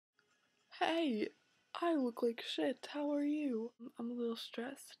Hey, I look like shit. How are you? I'm a little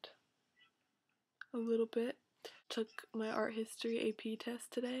stressed. A little bit. Took my art history AP test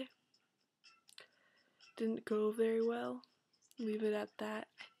today. Didn't go very well. Leave it at that.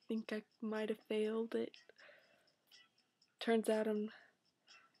 I think I might have failed it. Turns out I'm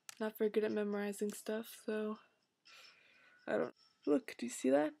not very good at memorizing stuff, so I don't. Look, do you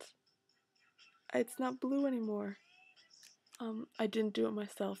see that? It's not blue anymore. I didn't do it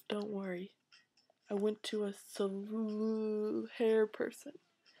myself, don't worry. I went to a hair person.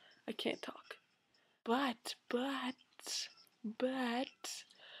 I can't talk. But,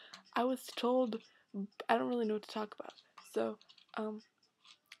 I was told I don't really know what to talk about. So,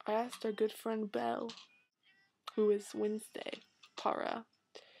 I asked our good friend Belle, who is Wednesday Para,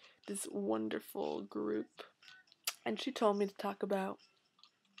 this wonderful group, and she told me to talk about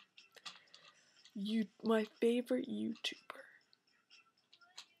my favorite YouTuber,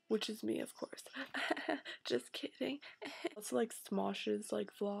 which is me, of course. Just kidding. Also like Smosh's like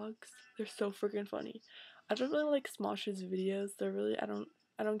vlogs. They're so freaking funny. I don't really like Smosh's videos. They're really I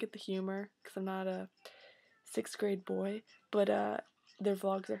don't get the humor because I'm not a 6th grade boy, but their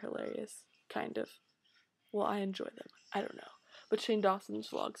vlogs are hilarious, kind of. Well, I enjoy them. I don't know. But Shane Dawson's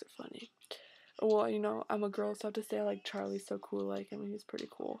vlogs are funny. Well, you know, I'm a girl, so I have to say I like Charlie's so cool. Like him, he's pretty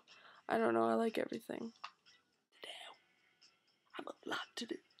cool. I don't know. I like everything. Damn, I have a lot to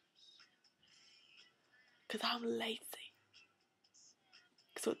do. Because I'm lazy.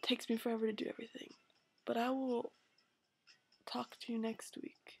 So it takes me forever to do everything. But I will talk to you next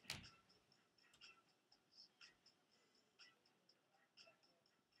week.